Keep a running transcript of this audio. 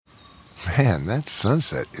Man, that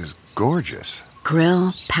sunset is gorgeous.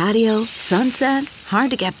 Grill, patio, sunset.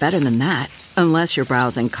 Hard to get better than that. Unless you're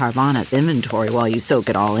browsing Carvana's inventory while you soak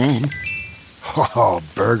it all in. Oh,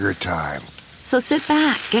 burger time. So sit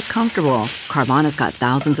back, get comfortable. Carvana's got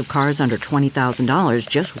thousands of cars under $20,000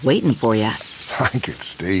 just waiting for you. I could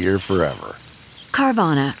stay here forever.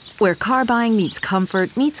 Carvana, where car buying meets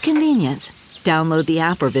comfort meets convenience. Download the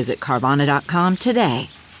app or visit Carvana.com today.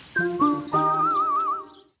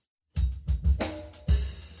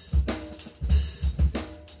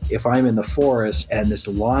 If I'm in the forest and this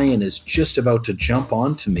lion is just about to jump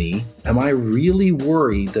onto me, am I really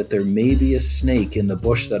worried that there may be a snake in the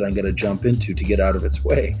bush that I'm going to jump into to get out of its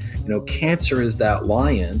way? You know, cancer is that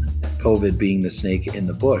lion, COVID being the snake in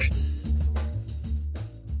the bush.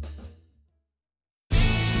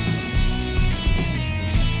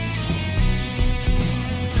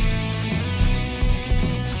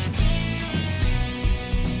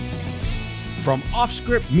 From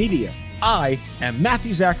Offscript Media, I am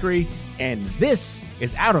Matthew Zachary, and this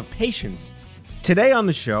is Out of Patience. Today on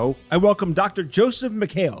the show, I welcome Dr. Joseph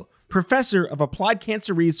McHale, Professor of Applied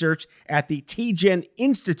Cancer Research at the TGen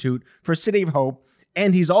Institute for City of Hope,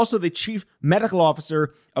 and he's also the Chief Medical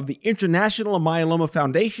Officer of the International Myeloma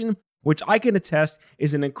Foundation, which I can attest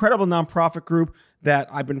is an incredible nonprofit group that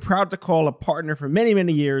I've been proud to call a partner for many,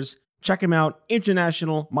 many years. Check him out,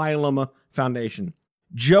 International Myeloma Foundation.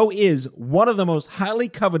 Joe is one of the most highly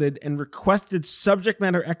coveted and requested subject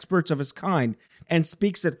matter experts of his kind and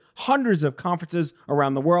speaks at hundreds of conferences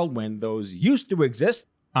around the world when those used to exist.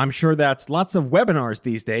 I'm sure that's lots of webinars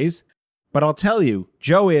these days. But I'll tell you,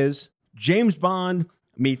 Joe is James Bond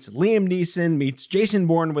meets Liam Neeson meets Jason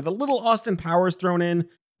Bourne with a little Austin Powers thrown in.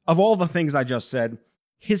 Of all the things I just said,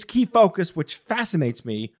 his key focus, which fascinates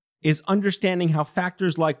me, is understanding how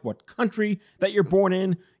factors like what country that you're born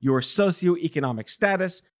in, your socioeconomic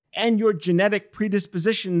status, and your genetic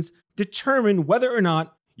predispositions determine whether or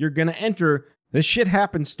not you're going to enter the shit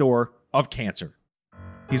happens store of cancer.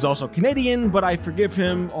 He's also Canadian, but I forgive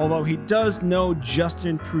him, although he does know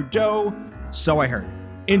Justin Trudeau, so I heard.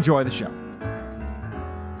 Enjoy the show.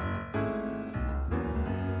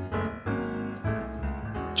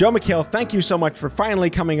 Joe McHale, thank you so much for finally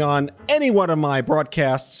coming on any one of my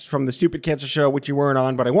broadcasts from the Stupid Cancer Show, which you weren't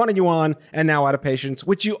on, but I wanted you on, and now Out of Patience,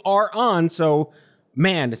 which you are on. So,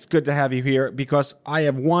 man, it's good to have you here because I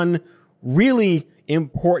have one really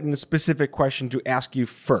important specific question to ask you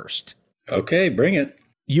first. Okay, bring it.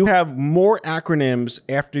 You have more acronyms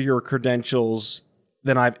after your credentials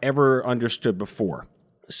than I've ever understood before.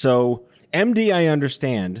 So, MD, I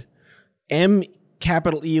understand. M,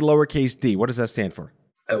 capital E, lowercase d. What does that stand for?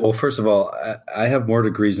 Well, first of all, I have more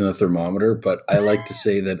degrees than a thermometer, but I like to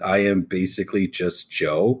say that I am basically just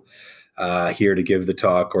Joe here to give the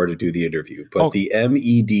talk or to do the interview. But the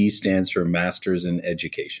MED stands for Masters in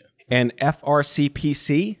Education. And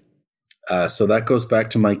FRCPC? So that goes back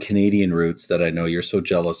to my Canadian roots that I know you're so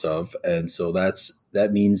jealous of. And so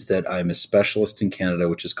that means that I'm a specialist in Canada,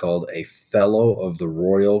 which is called a Fellow of the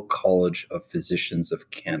Royal College of Physicians of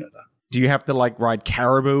Canada. Do you have to ride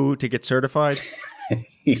caribou to get certified?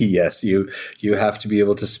 Yes, you have to be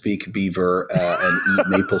able to speak beaver and eat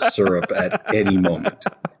maple syrup at any moment.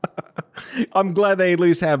 I'm glad they at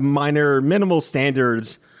least have minimal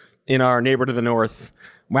standards in our neighbor to the north.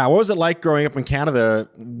 Wow, what was it like growing up in Canada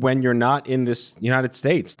when you're not in this United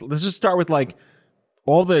States? Let's just start with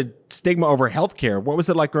all the stigma over healthcare. What was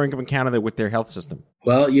it like growing up in Canada with their health system?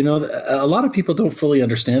 Well, a lot of people don't fully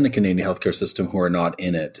understand the Canadian healthcare system who are not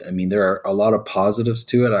in it. I mean, there are a lot of positives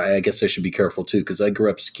to it. I guess I should be careful too, because I grew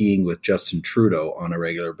up skiing with Justin Trudeau on a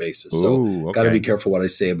regular basis. So got to be careful what I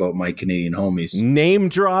say about my Canadian homies. Name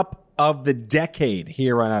drop of the decade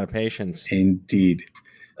here on Out of Patience. Indeed.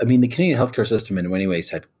 I mean, the Canadian healthcare system in many ways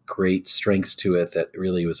had great strengths to it that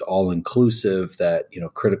really was all inclusive, that,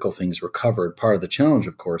 critical things were covered. Part of the challenge,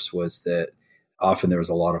 of course, was that often there was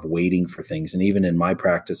a lot of waiting for things. And even in my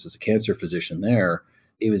practice as a cancer physician there,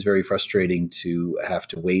 it was very frustrating to have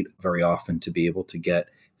to wait very often to be able to get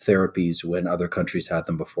therapies when other countries had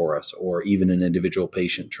them before us, or even an individual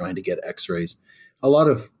patient trying to get x-rays. A lot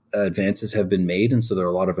of advances have been made, and so there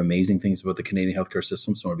are a lot of amazing things about the Canadian healthcare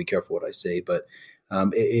system, so I want to be careful what I say, but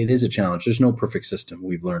it is a challenge. There's no perfect system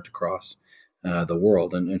we've learned across the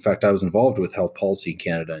world. And in fact, I was involved with health policy in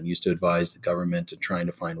Canada and used to advise the government in trying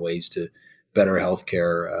to find ways to better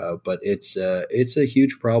healthcare. But it's a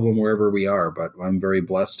huge problem wherever we are. But I'm very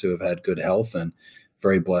blessed to have had good health and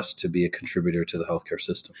very blessed to be a contributor to the healthcare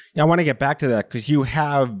system. Yeah, I want to get back to that because you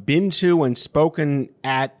have been to and spoken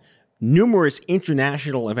at numerous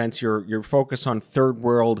international events, your focus on third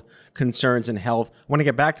world concerns and health. I want to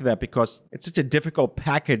get back to that because it's such a difficult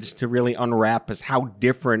package to really unwrap as how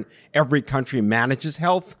different every country manages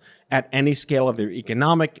health at any scale of their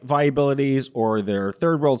economic viabilities or their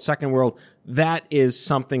third world, second world. That is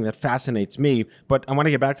something that fascinates me. But I want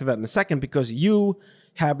to get back to that in a second because you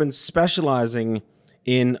have been specializing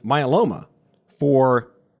in myeloma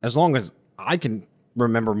for as long as I can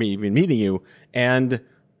remember me even meeting you. And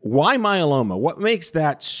why myeloma? What makes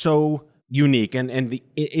that so unique? And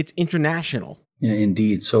it's international. Yeah,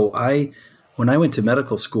 indeed. So when I went to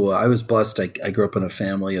medical school, I was blessed. I grew up in a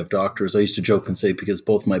family of doctors. I used to joke and say, because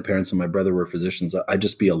both my parents and my brother were physicians, I'd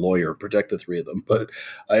just be a lawyer, protect the three of them. But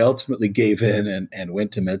I ultimately gave in and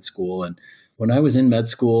went to med school. And when I was in med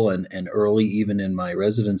school and early, even in my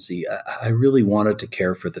residency, I really wanted to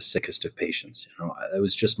care for the sickest of patients. It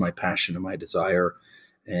was just my passion and my desire.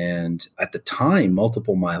 And at the time,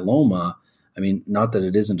 multiple myeloma, I mean, not that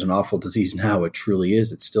it isn't an awful disease now, it truly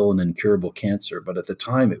is. It's still an incurable cancer. But at the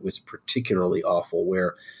time, it was particularly awful,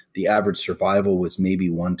 where the average survival was maybe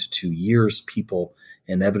 1 to 2 years. People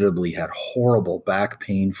inevitably had horrible back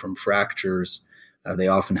pain from fractures. They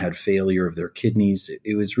often had failure of their kidneys.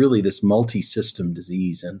 It was really this multi-system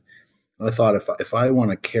disease. And I thought if I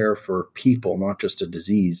want to care for people, not just a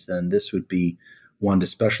disease, then this would be one to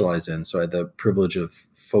specialize in. So I had the privilege of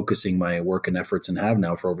focusing my work and efforts, and have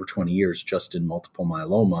now for over 20 years, just in multiple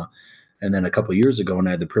myeloma. And then a couple of years ago, when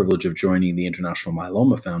I had the privilege of joining the International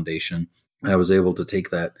Myeloma Foundation, I was able to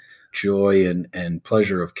take that joy and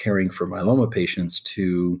pleasure of caring for myeloma patients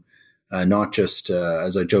to not just,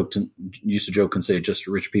 as I used to joke and say, just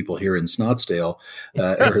rich people here in Scottsdale,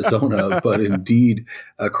 Arizona, but indeed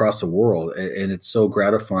across the world. And it's so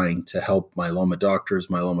gratifying to help myeloma doctors,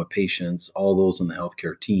 myeloma patients, all those in the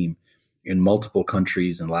healthcare team in multiple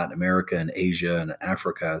countries in Latin America and Asia and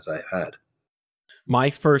Africa, as I've had.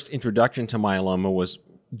 My first introduction to myeloma was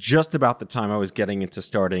just about the time I was getting into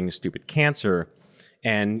starting Stupid Cancer.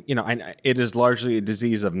 And, it is largely a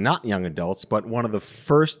disease of not young adults, but one of the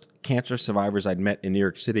first cancer survivors I'd met in New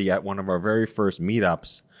York City at one of our very first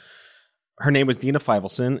meetups, her name was Dina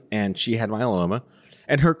Feivelson, and she had myeloma.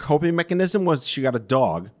 And her coping mechanism was she got a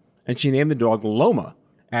dog, and she named the dog Loma,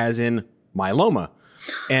 as in myeloma.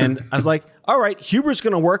 And I was like, all right, Hubert's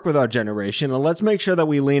going to work with our generation, and let's make sure that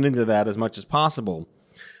we lean into that as much as possible.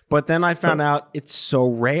 But then I found out it's so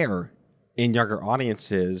rare in younger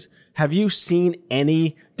audiences. Have you seen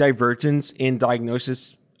any divergence in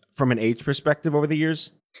diagnosis from an age perspective over the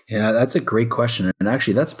years? Yeah, that's a great question. And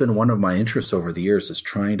actually, that's been one of my interests over the years, is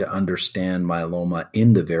trying to understand myeloma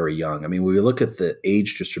in the very young. I mean, when we look at the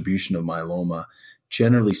age distribution of myeloma,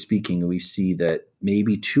 generally speaking, we see that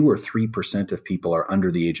maybe 2 or 3% of people are under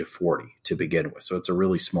the age of 40 to begin with. So it's a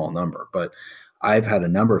really small number. But I've had a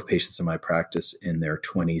number of patients in my practice in their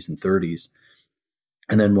 20s and 30s.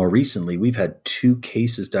 And then more recently, we've had 2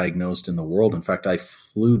 cases diagnosed in the world. In fact, I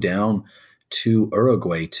flew down to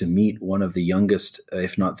Uruguay to meet one of the youngest,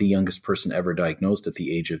 if not the youngest person ever diagnosed at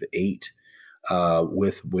the age of 8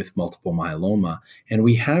 with multiple myeloma. And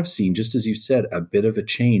we have seen, just as you said, a bit of a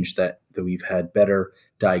change that we've had better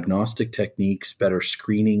diagnostic techniques, better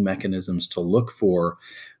screening mechanisms to look for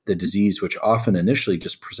the disease, which often initially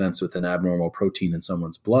just presents with an abnormal protein in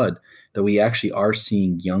someone's blood, that we actually are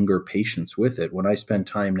seeing younger patients with it. When I spend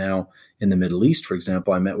time now in the Middle East, for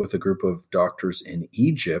example, I met with a group of doctors in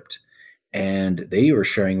Egypt, and they were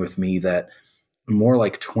sharing with me that more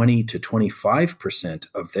like 20 to 25%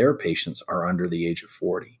 of their patients are under the age of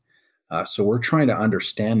 40. So we're trying to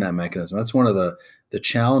understand that mechanism. That's one of the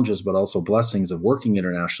challenges, but also blessings of working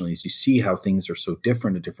internationally, is you see how things are so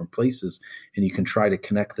different in different places, and you can try to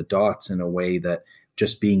connect the dots in a way that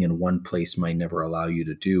just being in one place might never allow you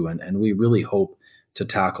to do. And we really hope to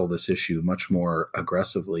tackle this issue much more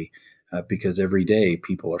aggressively, because every day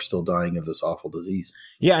people are still dying of this awful disease.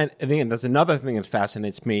 Yeah, and again, that's another thing that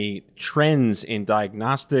fascinates me, trends in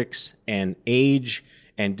diagnostics and age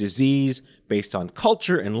and disease based on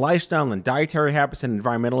culture and lifestyle and dietary habits and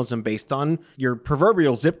environmentalism based on your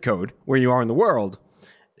proverbial zip code where you are in the world.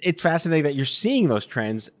 It's fascinating that you're seeing those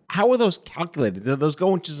trends. How are those calculated? Do those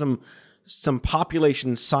go into some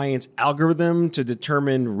population science algorithm to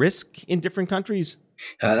determine risk in different countries?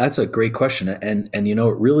 That's a great question. And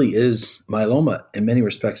it really is, myeloma in many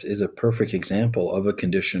respects is a perfect example of a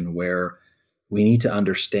condition where we need to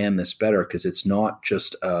understand this better, because it's not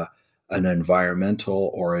just an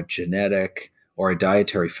environmental or a genetic or a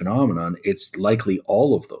dietary phenomenon. It's likely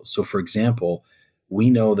all of those. So for example, we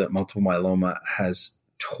know that multiple myeloma has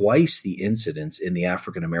twice the incidence in the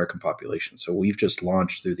African American population. So we've just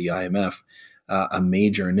launched through the IMF a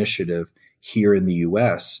major initiative here in the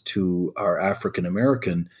US to our African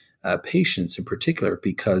American patients in particular,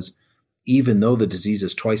 because even though the disease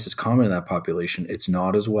is twice as common in that population, it's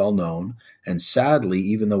not as well known. And sadly,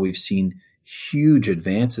 even though we've seen huge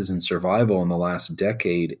advances in survival in the last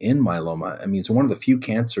decade in myeloma, I mean, it's one of the few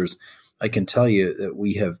cancers I can tell you that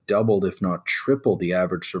we have doubled, if not tripled, the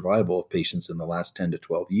average survival of patients in the last 10 to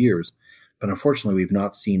 12 years. But unfortunately, we've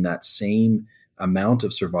not seen that same amount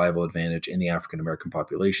of survival advantage in the African American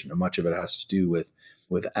population. And much of it has to do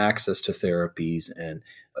with access to therapies and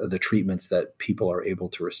the treatments that people are able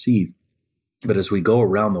to receive. But as we go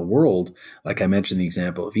around the world, like I mentioned the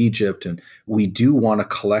example of Egypt, and we do want to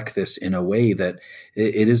collect this in a way that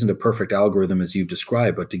it isn't a perfect algorithm as you've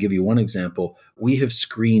described. But to give you one example, we have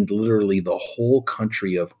screened literally the whole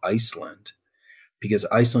country of Iceland, because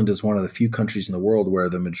Iceland is one of the few countries in the world where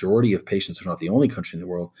the majority of patients, if not the only country in the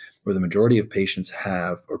world, where the majority of patients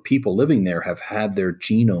have, or people living there have had their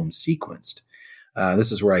genome sequenced.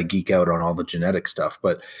 This is where I geek out on all the genetic stuff.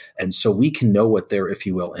 And so we can know what their, if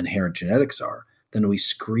you will, inherent genetics are. Then we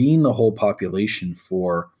screen the whole population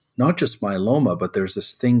for not just myeloma, but there's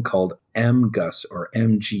this thing called MGUS or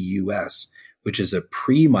MGUS, which is a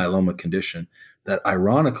pre-myeloma condition that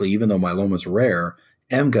ironically, even though myeloma is rare,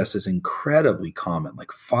 MGUS is incredibly common. Like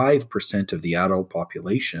 5% of the adult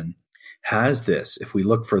population has this. If we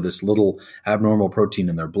look for this little abnormal protein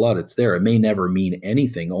in their blood, it's there. It may never mean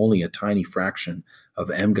anything. Only a tiny fraction of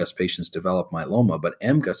MGUS patients develop myeloma, but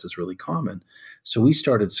MGUS is really common. So we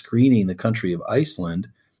started screening the country of Iceland,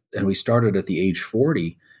 and we started at the age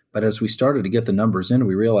 40. But as we started to get the numbers in,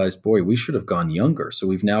 we realized, boy, we should have gone younger. So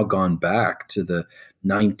we've now gone back to the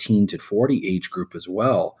 19 to 40 age group as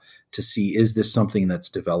well to see, is this something that's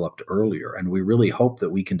developed earlier? And we really hope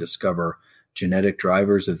that we can discover genetic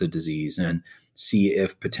drivers of the disease and see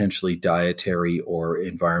if potentially dietary or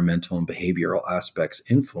environmental and behavioral aspects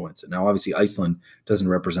influence it. Now, obviously, Iceland doesn't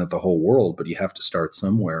represent the whole world, but you have to start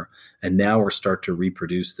somewhere. And now we're starting to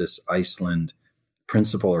reproduce this Iceland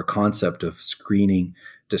principle or concept of screening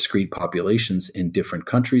discrete populations in different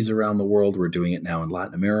countries around the world. We're doing it now in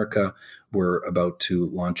Latin America. We're about to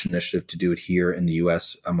launch an initiative to do it here in the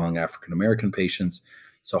US among African American patients.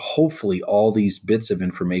 So hopefully all these bits of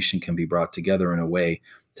information can be brought together in a way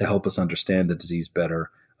to help us understand the disease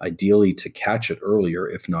better, ideally to catch it earlier,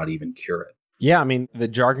 if not even cure it. Yeah, I mean, the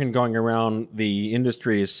jargon going around the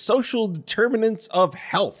industry is social determinants of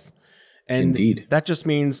health. And Indeed. That just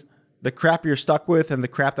means the crap you're stuck with and the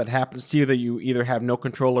crap that happens to you that you either have no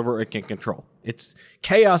control over or can control. It's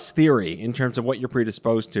chaos theory in terms of what you're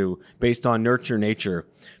predisposed to based on nurture nature.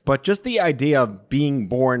 But just the idea of being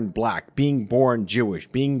born black, being born Jewish,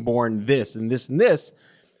 being born this and this and this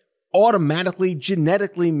automatically,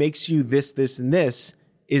 genetically makes you this, this, and this.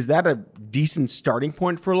 Is that a decent starting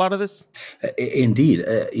point for a lot of this? Indeed.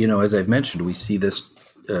 As I've mentioned, we see this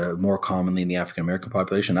more commonly in the African American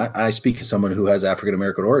population. I speak as someone who has African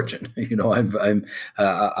American origin.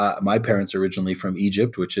 My parents are originally from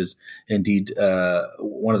Egypt, which is indeed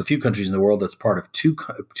one of the few countries in the world that's part of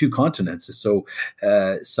two continents. So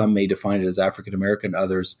some may define it as African American,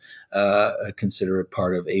 others consider it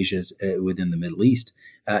part of Asia's within the Middle East.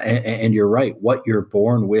 And you're right. What you're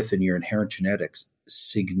born with and your inherent genetics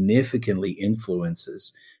significantly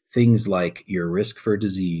influences things like your risk for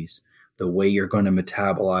disease, the way you're going to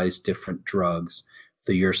metabolize different drugs,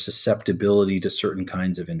 your susceptibility to certain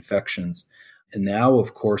kinds of infections. And now,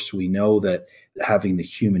 of course, we know that having the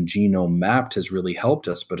human genome mapped has really helped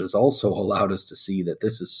us, but has also allowed us to see that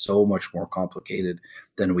this is so much more complicated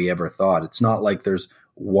than we ever thought. It's not like there's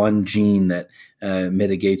one gene that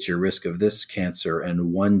mitigates your risk of this cancer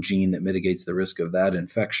and one gene that mitigates the risk of that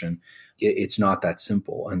infection. It's not that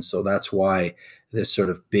simple. And so that's why this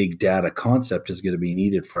sort of big data concept is going to be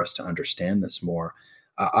needed for us to understand this more.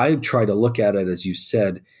 I try to look at it, as you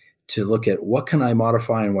said, to look at what can I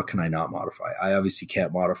modify and what can I not modify. I obviously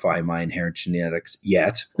can't modify my inherent genetics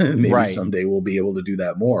yet. Maybe someday we'll be able to do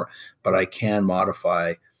that more, but I can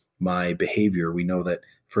modify my behavior. We know that,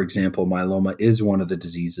 for example, myeloma is one of the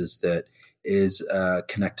diseases that is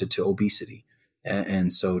connected to obesity.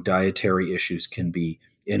 And so dietary issues can be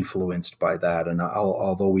influenced by that. And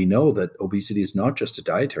although we know that obesity is not just a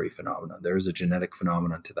dietary phenomenon, there is a genetic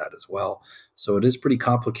phenomenon to that as well. So it is pretty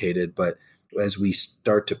complicated, but as we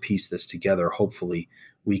start to piece this together, hopefully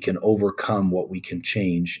we can overcome what we can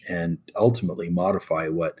change and ultimately modify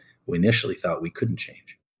what we initially thought we couldn't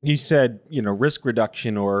change. You said, risk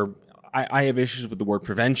reduction, or I have issues with the word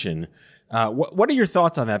prevention. What are your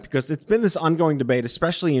thoughts on that? Because it's been this ongoing debate,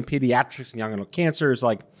 especially in pediatrics and young adult cancers.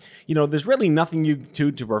 Like, there's really nothing you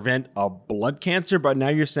do to prevent a blood cancer, but now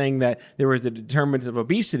you're saying that there is a determinant of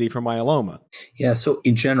obesity for myeloma. Yeah, so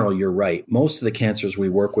in general, you're right. Most of the cancers we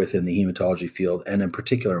work with in the hematology field, and in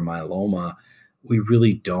particular myeloma, we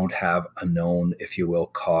really don't have a known, if you will,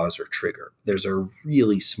 cause or trigger. There's a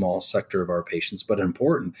really small sector of our patients, but an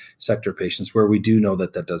important sector of patients where we do know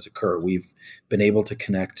that does occur. We've been able to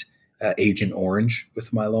connect Agent Orange with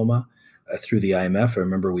myeloma through the IMF. I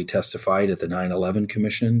remember we testified at the 9/11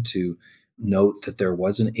 Commission to note that there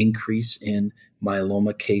was an increase in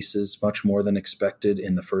myeloma cases, much more than expected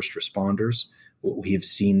in the first responders. We have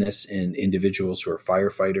seen this in individuals who are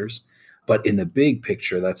firefighters. But in the big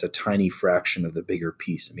picture, that's a tiny fraction of the bigger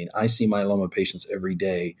piece. I mean, I see myeloma patients every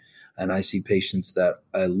day, and I see patients that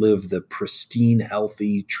live the pristine,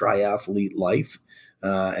 healthy, triathlete life,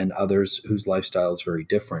 and others whose lifestyle is very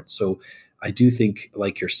different. So I do think,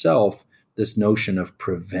 like yourself, this notion of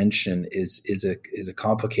prevention is a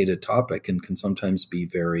complicated topic and can sometimes be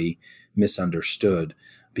very misunderstood,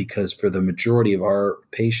 because for the majority of our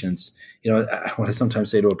patients, what I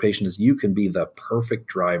sometimes say to a patient is, you can be the perfect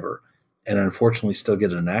driver and unfortunately still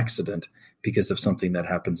get in an accident because of something that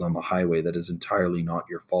happens on the highway that is entirely not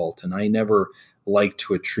your fault. And I never like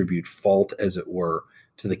to attribute fault, as it were,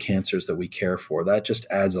 to the cancers that we care for. That just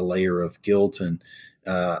adds a layer of guilt and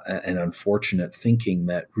unfortunate thinking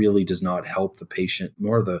that really does not help the patient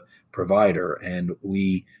nor the provider. And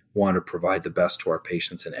we want to provide the best to our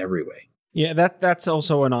patients in every way. Yeah, that's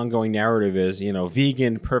also an ongoing narrative is,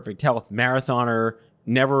 vegan, perfect health, marathoner,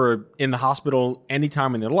 never in the hospital any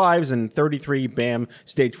time in their lives, and 33, bam,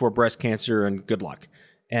 stage 4 breast cancer, and good luck.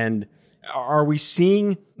 And are we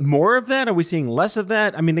seeing more of that? Are we seeing less of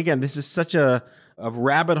that? I mean, again, this is such a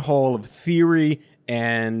rabbit hole of theory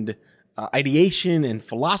and ideation and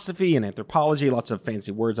philosophy and anthropology, lots of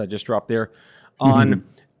fancy words I just dropped there, on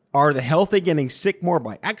are the healthy getting sick more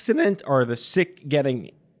by accident? Are the sick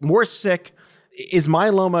getting more sick? Is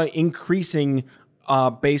myeloma increasing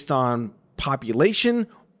based on population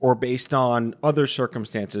or based on other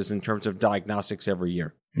circumstances in terms of diagnostics every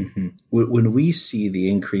year? Mm-hmm. When we see the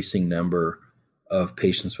increasing number of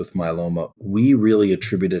patients with myeloma, we really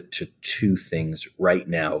attribute it to two things right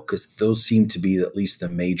now, because those seem to be at least the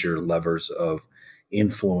major levers of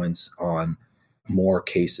influence on more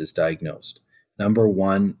cases diagnosed. Number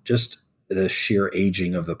one, just the sheer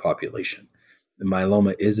aging of the population.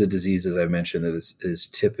 Myeloma is a disease, as I mentioned, that is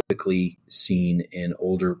typically seen in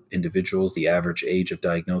older individuals. The average age of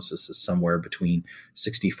diagnosis is somewhere between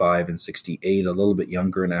 65 and 68, a little bit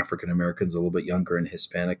younger in African Americans, a little bit younger in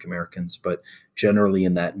Hispanic Americans, but generally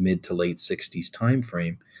in that mid to late 60s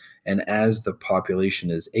timeframe. And as the population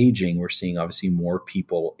is aging, we're seeing obviously more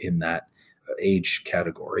people in that age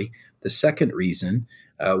category. The second reason,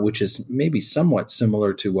 which is maybe somewhat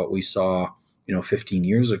similar to what we saw 15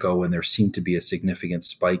 years ago, when there seemed to be a significant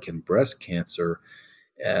spike in breast cancer,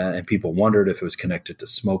 and people wondered if it was connected to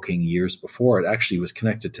smoking years before. It actually was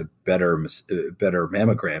connected to better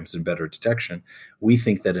mammograms and better detection. We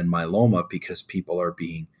think that in myeloma, because people are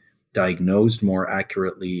being diagnosed more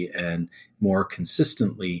accurately and more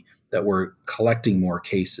consistently, that we're collecting more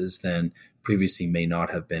cases than previously may not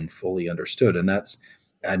have been fully understood. And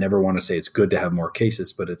I never want to say it's good to have more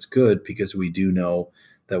cases, but it's good because we do know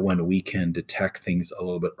that when we can detect things a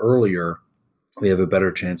little bit earlier, we have a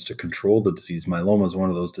better chance to control the disease. Myeloma is one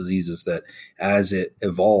of those diseases that as it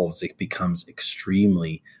evolves, it becomes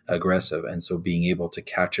extremely aggressive. And so being able to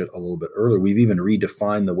catch it a little bit earlier, we've even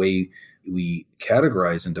redefined the way we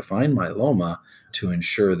categorize and define myeloma to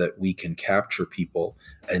ensure that we can capture people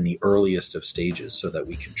in the earliest of stages so that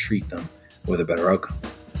we can treat them with a better outcome.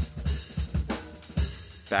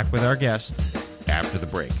 Back with our guest after the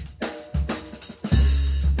break.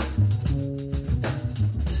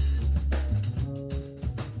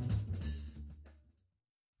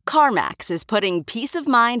 CarMax is putting peace of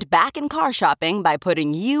mind back in car shopping by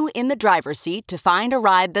putting you in the driver's seat to find a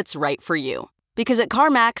ride that's right for you. Because at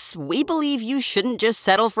CarMax, we believe you shouldn't just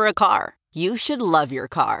settle for a car. You should love your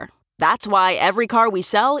car. That's why every car we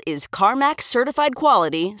sell is CarMax certified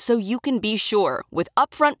quality, so you can be sure with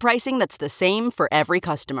upfront pricing that's the same for every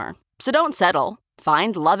customer. So don't settle.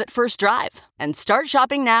 Find love at first drive and start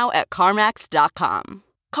shopping now at CarMax.com.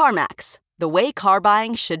 CarMax, the way car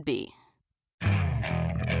buying should be.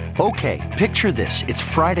 Okay, picture this. It's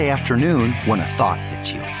Friday afternoon when a thought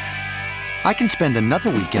hits you. I can spend another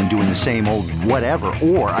weekend doing the same old whatever,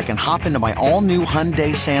 or I can hop into my all-new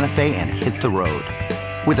Hyundai Santa Fe and hit the road.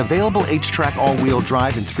 With available H-Track all-wheel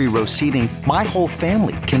drive and 3-row seating, my whole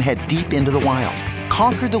family can head deep into the wild.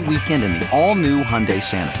 Conquer the weekend in the all-new Hyundai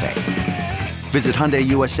Santa Fe. Visit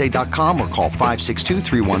HyundaiUSA.com or call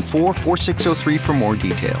 562-314-4603 for more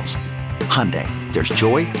details. Hyundai, there's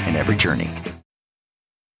joy in every journey.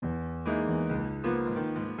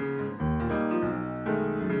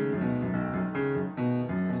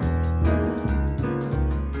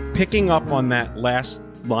 Picking up on that last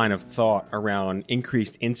line of thought around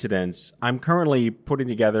increased incidence, I'm currently putting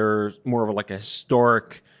together more of a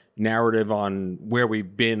historic narrative on where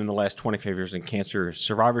we've been in the last 25 years in cancer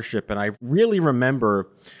survivorship. And I really remember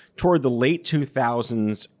toward the late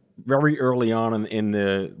 2000s, very early on in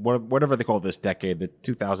the, whatever they call this decade, the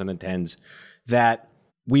 2010s, that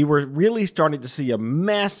we were really starting to see a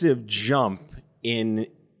massive jump in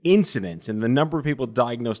incidence and the number of people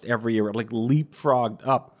diagnosed every year, leapfrogged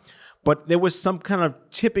up. But there was some kind of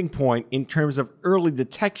tipping point in terms of early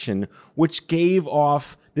detection, which gave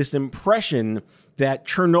off this impression that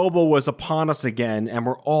Chernobyl was upon us again and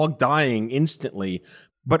we're all dying instantly.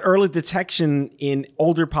 But early detection in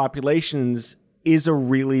older populations is a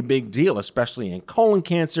really big deal, especially in colon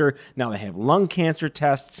cancer. Now they have lung cancer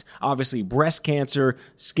tests, obviously breast cancer,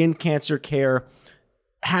 skin cancer care.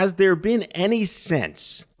 Has there been any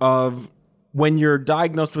sense of when you're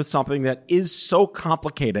diagnosed with something that is so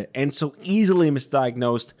complicated and so easily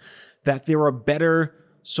misdiagnosed that there are better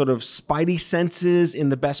sort of spidey senses in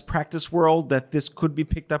the best practice world that this could be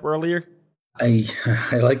picked up earlier? I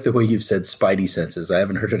like the way you've said spidey senses. I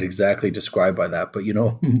haven't heard it exactly described by that, but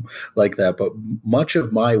like that. But much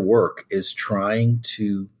of my work is trying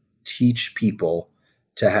to teach people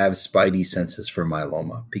to have spidey senses for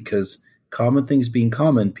myeloma, because common things being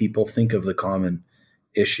common, people think of the common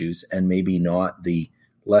issues and maybe not the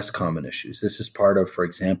less common issues. This is part of, for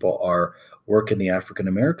example, our work in the African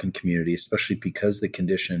American community, especially because the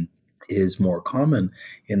condition is more common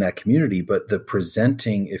in that community. But the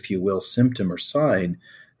presenting, if you will, symptom or sign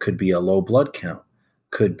could be a low blood count,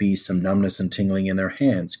 could be some numbness and tingling in their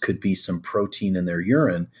hands, could be some protein in their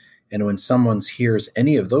urine. And when someone hears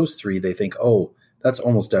any of those three, they think, oh, that's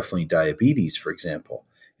almost definitely diabetes, for example.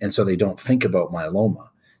 And so they don't think about myeloma.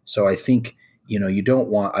 So I think, I don't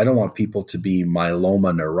want people to be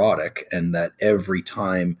myeloma neurotic and that every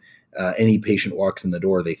time any patient walks in the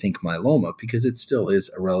door, they think myeloma, because it still is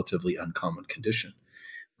a relatively uncommon condition.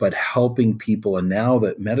 But helping people, and now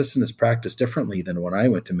that medicine is practiced differently than when I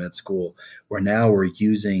went to med school, where now we're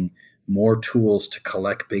using more tools to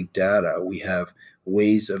collect big data. We have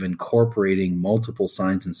ways of incorporating multiple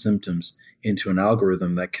signs and symptoms into an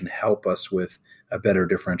algorithm that can help us with a better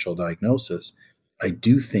differential diagnosis. I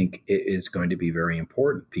do think it is going to be very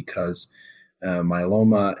important, because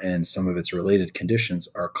myeloma and some of its related conditions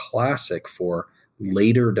are classic for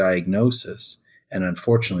later diagnosis. And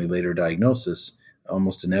unfortunately, later diagnosis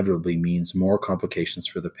almost inevitably means more complications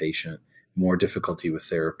for the patient, more difficulty with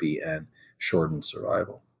therapy, and shortened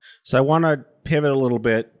survival. So I want to pivot a little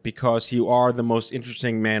bit, because you are the most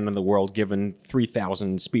interesting man in the world, given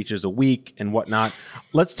 3,000 speeches a week and whatnot.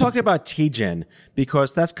 Let's talk about TGen,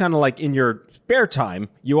 because that's kind of like in your spare time,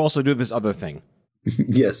 you also do this other thing.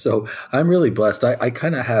 Yes, so I'm really blessed. I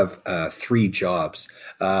kind of have three jobs.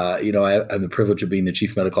 I'm the privilege of being the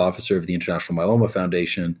Chief Medical Officer of the International Myeloma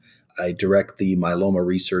Foundation. I direct the myeloma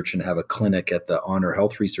research and have a clinic at the Honor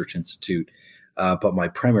Health Research Institute. But my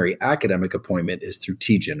primary academic appointment is through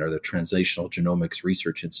TGen, or the Translational Genomics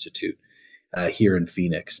Research Institute here in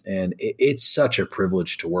Phoenix. And it's such a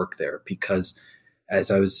privilege to work there, because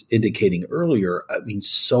as I was indicating earlier,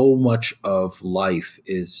 so much of life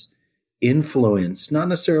is influenced, not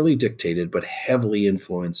necessarily dictated, but heavily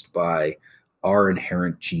influenced by our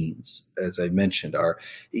inherent genes. As I mentioned,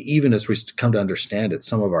 even as we come to understand it,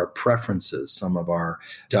 some of our preferences, some of our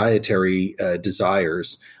dietary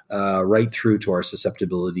desires, right through to our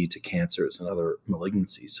susceptibility to cancers and other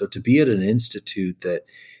malignancies. So to be at an institute that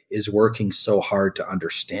is working so hard to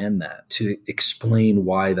understand that, to explain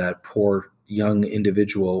why that poor young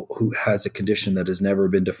individual who has a condition that has never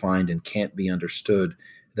been defined and can't be understood,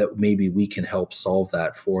 that maybe we can help solve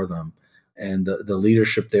that for them. And the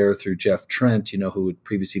leadership there through Jeff Trent, who had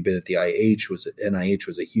previously been at the NIH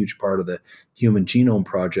was a huge part of the Human Genome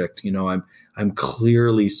Project. I'm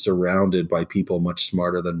clearly surrounded by people much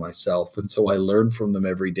smarter than myself. And so I learn from them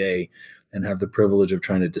every day, and have the privilege of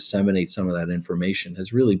trying to disseminate some of that information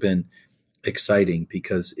has really been exciting,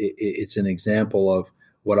 because it's an example of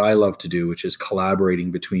what I love to do, which is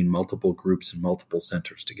collaborating between multiple groups and multiple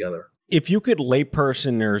centers together. If you could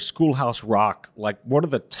layperson or Schoolhouse Rock, what are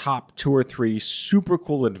the top 2 or 3 super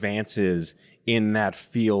cool advances in that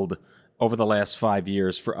field over the last 5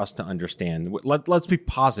 years for us to understand? Let's be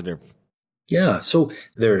positive. Yeah, so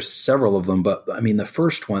there's several of them, but I mean, the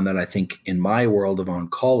first one that I think in my world of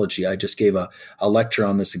oncology, I just gave a lecture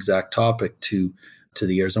on this exact topic to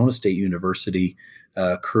the Arizona State University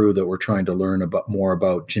crew that were trying to learn more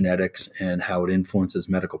about genetics and how it influences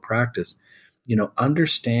medical practice.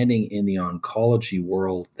 Understanding in the oncology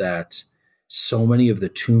world that so many of the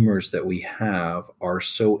tumors that we have are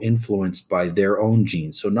so influenced by their own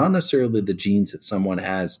genes. So not necessarily the genes that someone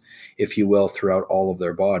has, if you will, throughout all of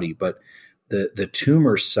their body, but the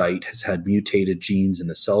tumor site has had mutated genes and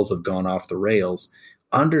the cells have gone off the rails.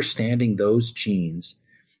 Understanding those genes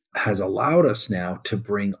has allowed us now to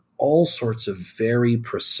bring all sorts of very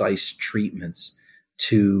precise treatments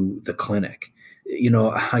to the clinic.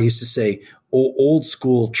 I used to say old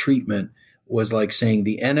school treatment was like saying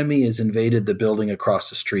the enemy has invaded the building across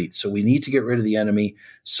the street. So we need to get rid of the enemy.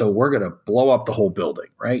 So we're going to blow up the whole building,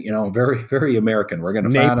 right? Very, very American. We're going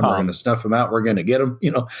to find them. We're going to snuff them out. We're going to get them,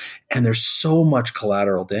 and there's so much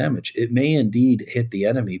collateral damage. It may indeed hit the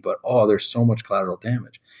enemy, but there's so much collateral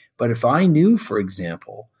damage. But if I knew, for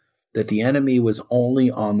example, that the enemy was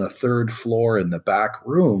only on the third floor in the back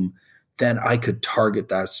room, then I could target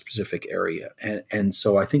that specific area. And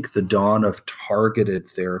so I think the dawn of targeted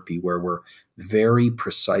therapy, where we're very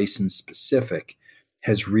precise and specific,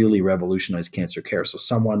 has really revolutionized cancer care. So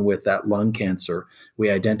someone with that lung cancer,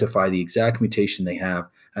 we identify the exact mutation they have,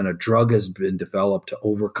 and a drug has been developed to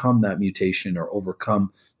overcome that mutation or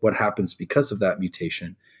overcome what happens because of that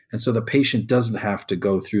mutation. And so the patient doesn't have to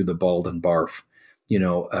go through the bald and barf,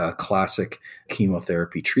 classic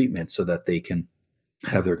chemotherapy treatment, so that they can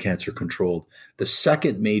have their cancer controlled. The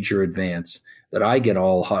second major advance that I get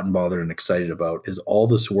all hot and bothered and excited about is all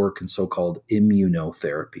this work in so-called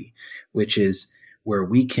immunotherapy, which is where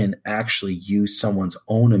we can actually use someone's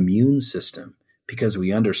own immune system, because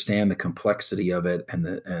we understand the complexity of it and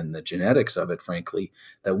the genetics of it, frankly,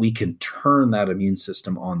 that we can turn that immune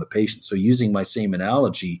system on the patient. So using my same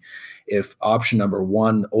analogy, if option number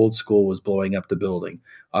one, old school, was blowing up the building,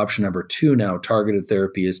 option number two now, targeted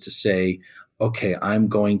therapy, is to say, okay, I'm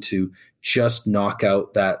going to just knock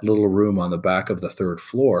out that little room on the back of the third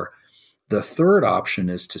floor. The third option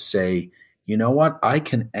is to say, you know what? I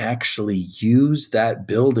can actually use that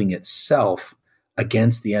building itself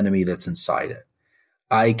against the enemy that's inside it.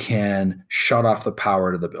 I can shut off the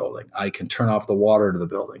power to the building. I can turn off the water to the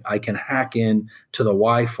building. I can hack in to the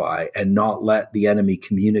Wi-Fi and not let the enemy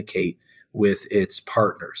communicate with its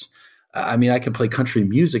partners. I mean, I can play country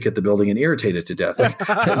music at the building and irritate it to death.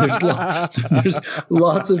 There's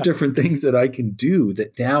lots of different things that I can do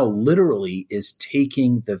that now literally is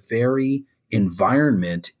taking the very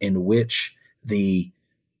environment in which the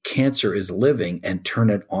cancer is living and turn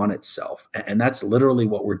it on itself. And that's literally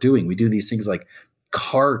what we're doing. We do these things like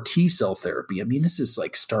CAR T-cell therapy. I mean, this is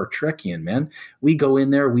like Star Trekian, man. We go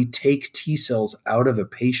in there, we take T-cells out of a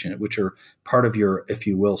patient, which are part of your, if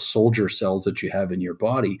you will, soldier cells that you have in your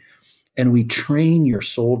body. And we train your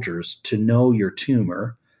soldiers to know your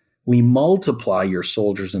tumor. We multiply your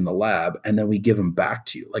soldiers in the lab, and then we give them back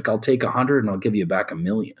to you. Like, I'll take 100 and I'll give you back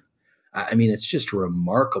 1,000,000. I mean, it's just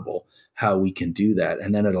remarkable how we can do that.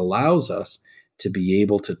 And then it allows us to be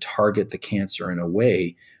able to target the cancer in a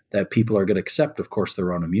way that people are going to accept, of course,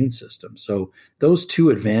 their own immune system. So those two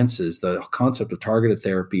advances, the concept of targeted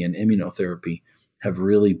therapy and immunotherapy, have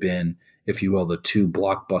really been, if you will, the two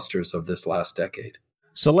blockbusters of this last decade.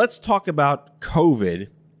 So let's talk about COVID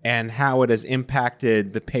and how it has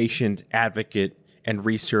impacted the patient advocate and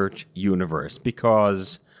research universe,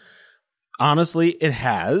 because honestly, it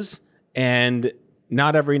has. And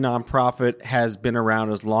not every nonprofit has been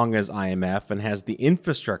around as long as IMF and has the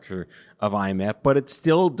infrastructure of IMF, but it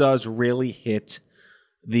still does really hit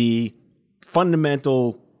the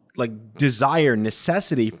fundamental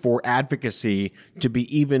necessity for advocacy to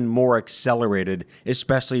be even more accelerated,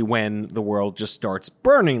 especially when the world just starts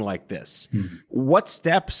burning like this. Mm-hmm. What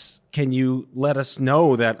steps can you let us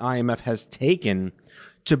know that IMF has taken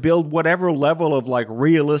to build whatever level of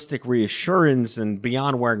realistic reassurance and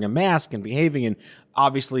beyond wearing a mask and behaving? And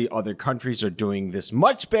obviously other countries are doing this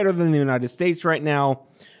much better than the United States right now.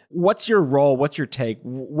 What's your role? What's your take?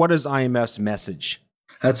 What is IMF's message?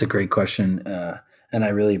 That's a great question. And I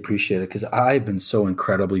really appreciate it, because I've been so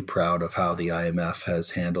incredibly proud of how the IMF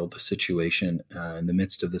has handled the situation in the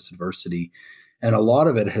midst of this adversity. And a lot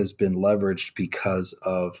of it has been leveraged because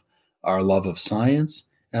of our love of science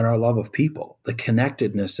and our love of people, the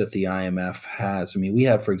connectedness that the IMF has. I mean, we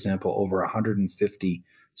have, for example, over 150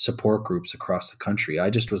 support groups across the country. I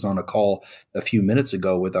just was on a call a few minutes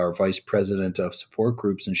ago with our vice president of support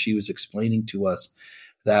groups, and she was explaining to us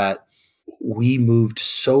that we moved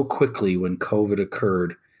so quickly when COVID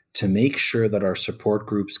occurred to make sure that our support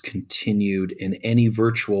groups continued in any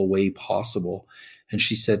virtual way possible. And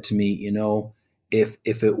she said to me, if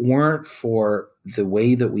it weren't for the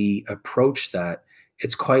way that we approach that,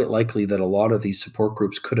 it's quite likely that a lot of these support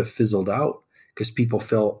groups could have fizzled out because people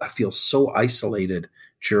feel so isolated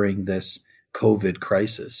during this COVID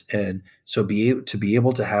crisis. And so to be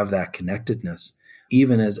able to have that connectedness,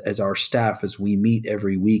 even as our staff, as we meet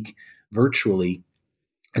every week virtually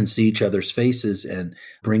and see each other's faces and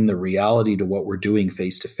bring the reality to what we're doing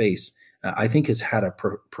face to face, I think has had a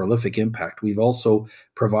prolific impact. We've also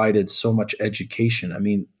provided so much education. I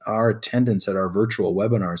mean, our attendance at our virtual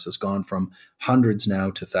webinars has gone from hundreds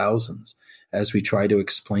now to thousands as we try to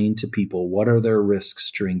explain to people what are their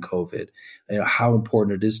risks during COVID, how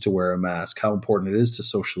important it is to wear a mask, how important it is to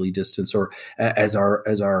socially distance, or as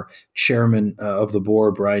our chairman of the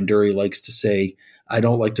board, Brian Dury, likes to say, I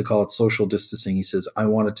don't like to call it social distancing. He says, I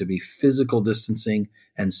want it to be physical distancing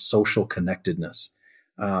and social connectedness.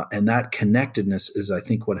 And that connectedness is, I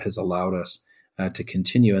think, what has allowed us to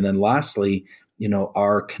continue. And then lastly,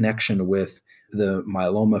 our connection with the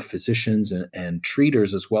myeloma physicians and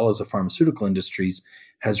treaters, as well as the pharmaceutical industries,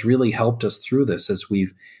 has really helped us through this as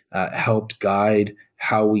we've helped guide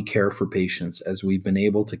how we care for patients, as we've been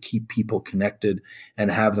able to keep people connected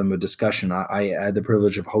and have them a discussion. I had the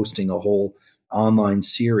privilege of hosting a whole online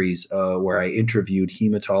series where I interviewed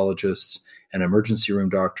hematologists and emergency room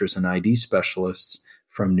doctors and ID specialists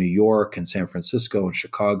from New York and San Francisco and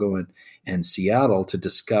Chicago and Seattle to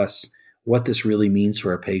discuss what this really means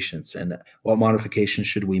for our patients and what modifications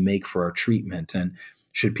should we make for our treatment. And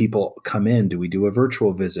should people come in? Do we do a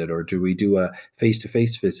virtual visit or do we do a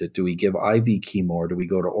face-to-face visit? Do we give IV chemo or do we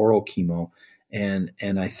go to oral chemo? And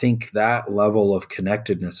I think that level of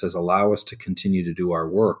connectedness has allowed us to continue to do our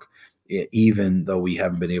work, even though we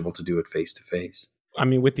haven't been able to do it face-to-face. I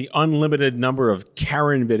mean, with the unlimited number of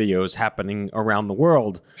Karen videos happening around the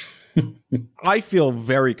world, I feel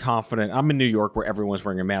very confident. I'm in New York where everyone's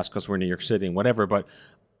wearing a mask because we're in New York City and whatever, but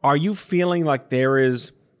are you feeling like there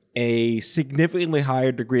is a significantly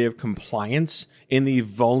higher degree of compliance in the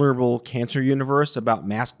vulnerable cancer universe about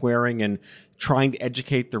mask wearing and trying to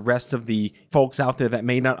educate the rest of the folks out there that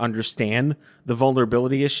may not understand the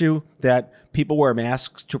vulnerability issue, that people wear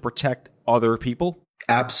masks to protect other people?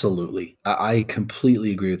 Absolutely. I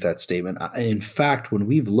completely agree with that statement. In fact, when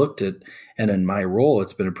we've looked at, and in my role,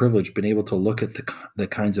 it's been a privilege, been able to look at the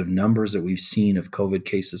kinds of numbers that we've seen of COVID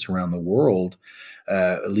cases around the world,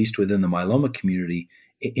 at least within the myeloma community,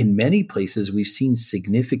 in many places, we've seen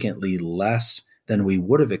significantly less than we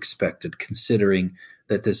would have expected, considering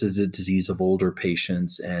that this is a disease of older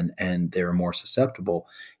patients and they're more susceptible.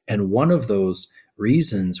 And one of those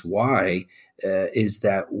reasons why is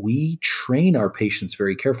that we train our patients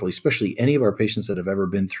very carefully, especially any of our patients that have ever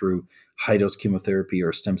been through high-dose chemotherapy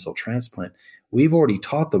or stem cell transplant. We've already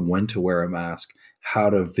taught them when to wear a mask,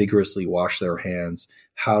 how to vigorously wash their hands,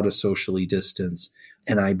 how to socially distance.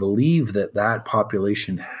 And I believe that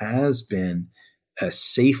population has been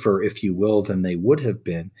safer, if you will, than they would have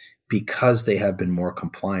been because they have been more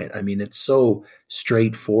compliant. I mean, it's so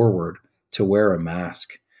straightforward to wear a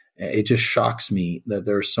mask. It just shocks me that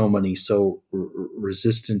there are so many so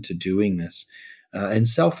resistant to doing this and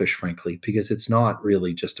selfish, frankly, because it's not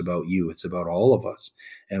really just about you. It's about all of us.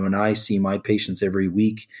 And when I see my patients every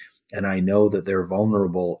week and I know that they're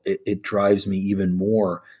vulnerable, it drives me even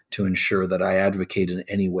more to ensure that I advocate in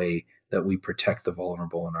any way that we protect the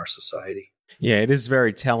vulnerable in our society. Yeah, it is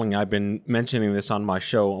very telling. I've been mentioning this on my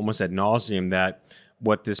show almost ad nauseum that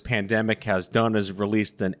what this pandemic has done is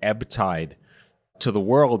released an ebb tide to the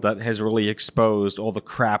world that has really exposed all the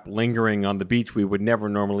crap lingering on the beach we would never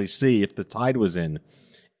normally see if the tide was in.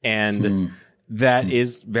 And that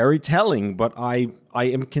is very telling, but I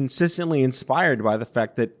am consistently inspired by the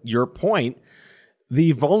fact that your point,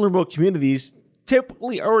 the vulnerable communities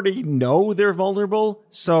typically already know they're vulnerable,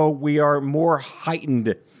 so we are more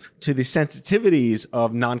heightened to the sensitivities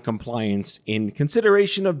of noncompliance in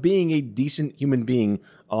consideration of being a decent human being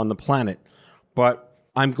on the planet. But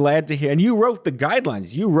I'm glad to hear, and you wrote the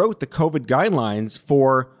guidelines. You wrote the COVID guidelines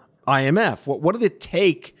for IMF. What did it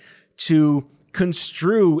take to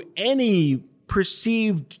construe any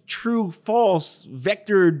perceived true, false,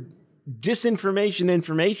 vectored disinformation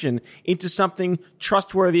information into something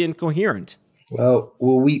trustworthy and coherent? Well,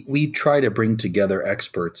 we try to bring together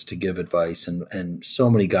experts to give advice, and so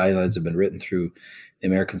many guidelines have been written through the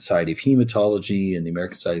American Society of Hematology and the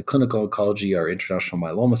American Society of Clinical Oncology, our International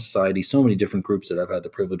Myeloma Society, so many different groups that I've had the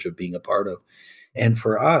privilege of being a part of. And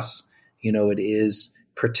for us, it is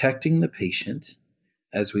protecting the patient,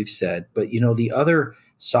 as we've said. But, the other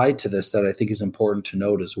side to this that I think is important to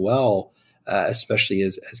note as well, especially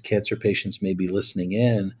as cancer patients may be listening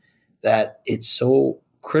in, that it's so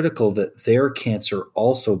critical that their cancer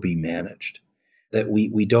also be managed, that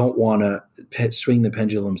we don't want to swing the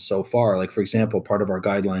pendulum so far. Like, for example, part of our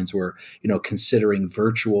guidelines were, considering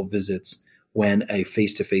virtual visits when a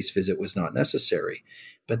face-to-face visit was not necessary.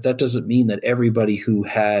 But that doesn't mean that everybody who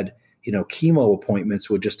had, chemo appointments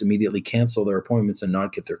would just immediately cancel their appointments and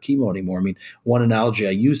not get their chemo anymore. I mean, one analogy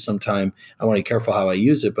I use sometime, I want to be careful how I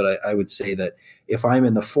use it, but I would say that if I'm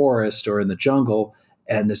in the forest or in the jungle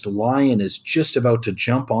and this lion is just about to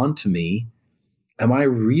jump onto me, am I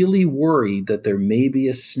really worried that there may be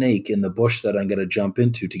a snake in the bush that I'm going to jump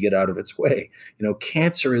into to get out of its way?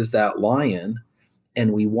 Cancer is that lion.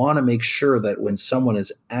 And we want to make sure that when someone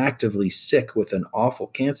is actively sick with an awful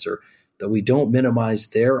cancer, that we don't minimize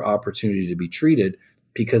their opportunity to be treated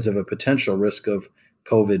because of a potential risk of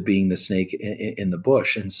COVID being the snake in the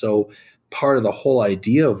bush. And so part of the whole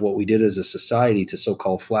idea of what we did as a society to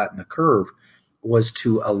so-called flatten the curve was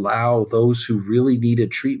to allow those who really needed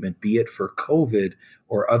treatment, be it for COVID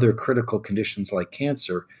or other critical conditions like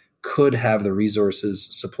cancer, could have the resources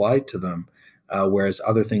supplied to them. Whereas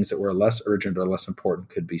other things that were less urgent or less important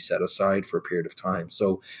could be set aside for a period of time.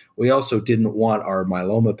 So we also didn't want our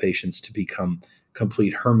myeloma patients to become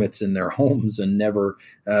complete hermits in their homes and never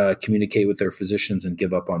communicate with their physicians and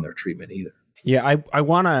give up on their treatment either. Yeah, I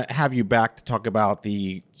want to have you back to talk about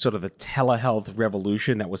the sort of the telehealth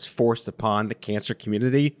revolution that was forced upon the cancer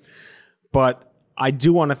community. But I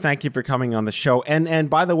do want to thank you for coming on the show. And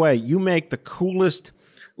by the way, you make the coolest,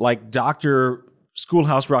 Dr.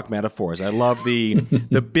 Schoolhouse Rock metaphors. I love the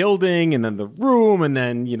building and then the room, and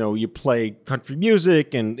then you play country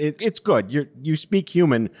music, and it's good. You speak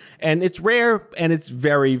human, and it's rare, and it's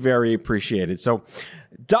very, very appreciated. So,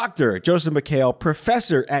 Dr. Joseph McHale,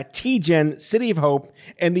 professor at TGen City of Hope,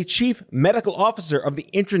 and the chief medical officer of the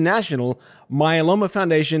International Myeloma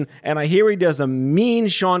Foundation. And I hear he does a mean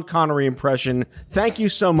Sean Connery impression. Thank you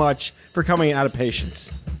so much for coming out of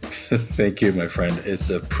Patience. Thank you, my friend. It's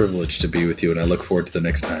a privilege to be with you, and I look forward to the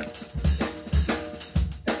next time.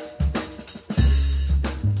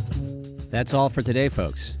 That's all for today,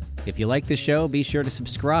 folks. If you like the show, be sure to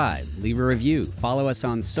subscribe, leave a review, follow us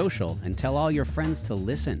on social, and tell all your friends to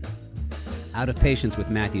listen. Out of Patience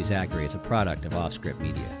with Matthew Zachary is a product of Offscript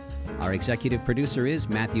Media. Our executive producer is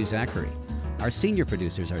Matthew Zachary. Our senior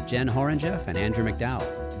producers are Jen Horangeff and Andrew McDowell.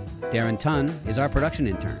 Darren Tunn is our production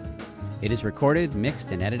intern. It is recorded,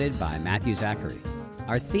 mixed, and edited by Matthew Zachary.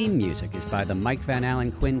 Our theme music is by the Mike Van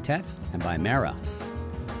Allen Quintet and by Mara.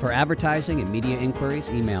 For advertising and media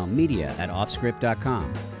inquiries, email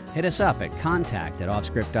media@offscript.com. Hit us up at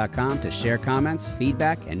contact@offscript.com to share comments,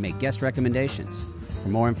 feedback, and make guest recommendations. For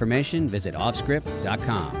more information, visit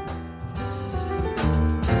offscript.com.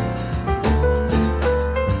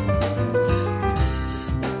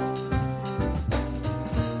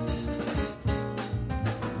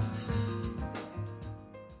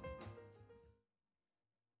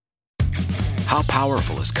 How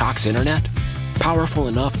powerful is Cox Internet? Powerful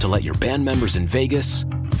enough to let your band members in Vegas,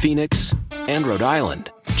 Phoenix, and Rhode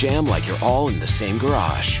Island jam like you're all in the same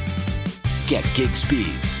garage. Get gig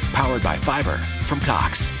speeds powered by fiber from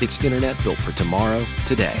Cox. It's internet built for tomorrow,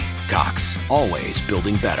 today. Cox, always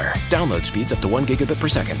building better. Download speeds up to 1 gigabit per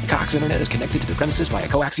second. Cox Internet is connected to the premises via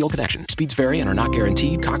coaxial connection. Speeds vary and are not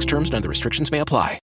guaranteed. Cox terms and other restrictions may apply.